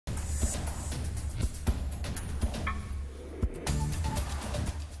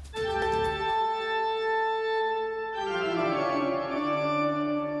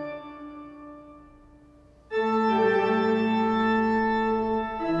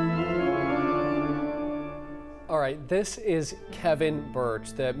right, this is Kevin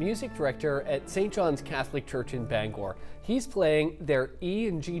Birch, the music director at St. John's Catholic Church in Bangor. He's playing their E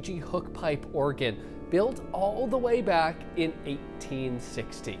and GG hook pipe organ, built all the way back in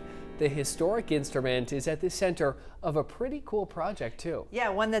 1860. The historic instrument is at the center of a pretty cool project too. Yeah,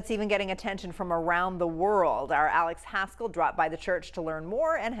 one that's even getting attention from around the world. Our Alex Haskell dropped by the church to learn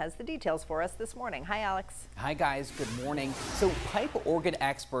more and has the details for us this morning. Hi, Alex. Hi, guys. Good morning. So pipe organ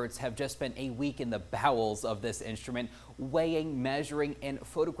experts have just spent a week in the bowels of this instrument, weighing, measuring, and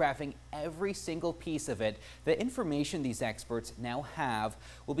photographing every single piece of it. The information these experts now have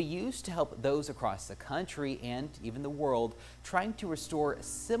will be used to help those across the country and even the world trying to restore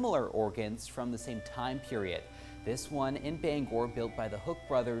similar organs from the same time period. This one in Bangor, built by the Hook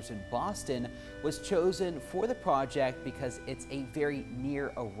brothers in Boston, was chosen for the project because it's a very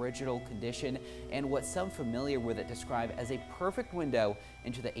near original condition and what some familiar with it describe as a perfect window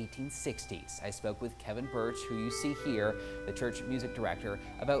into the 1860s. I spoke with Kevin Birch, who you see here, the church music director,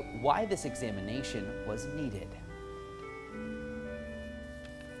 about why this examination was needed.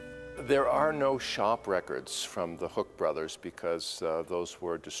 There are no shop records from the Hook brothers because those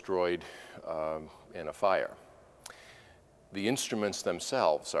were destroyed in a fire. The instruments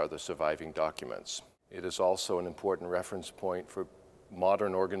themselves are the surviving documents. It is also an important reference point for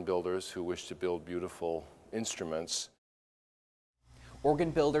modern organ builders who wish to build beautiful instruments.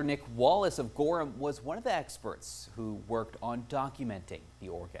 Organ builder Nick Wallace of Gorham was one of the experts who worked on documenting the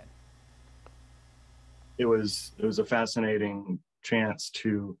organ. It was a fascinating chance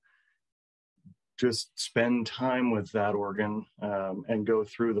to just spend time with that organ and go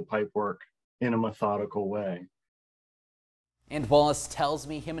through the pipework in a methodical way. And Wallace tells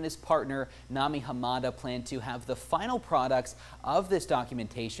me him and his partner, Nami Hamada, plan to have the final products of this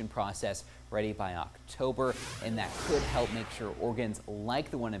documentation process ready by October, and that could help make sure organs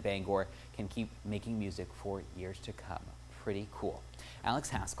like the one in Bangor can keep making music for years to come. Pretty cool. Alex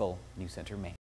Haskell, News Center, Maine.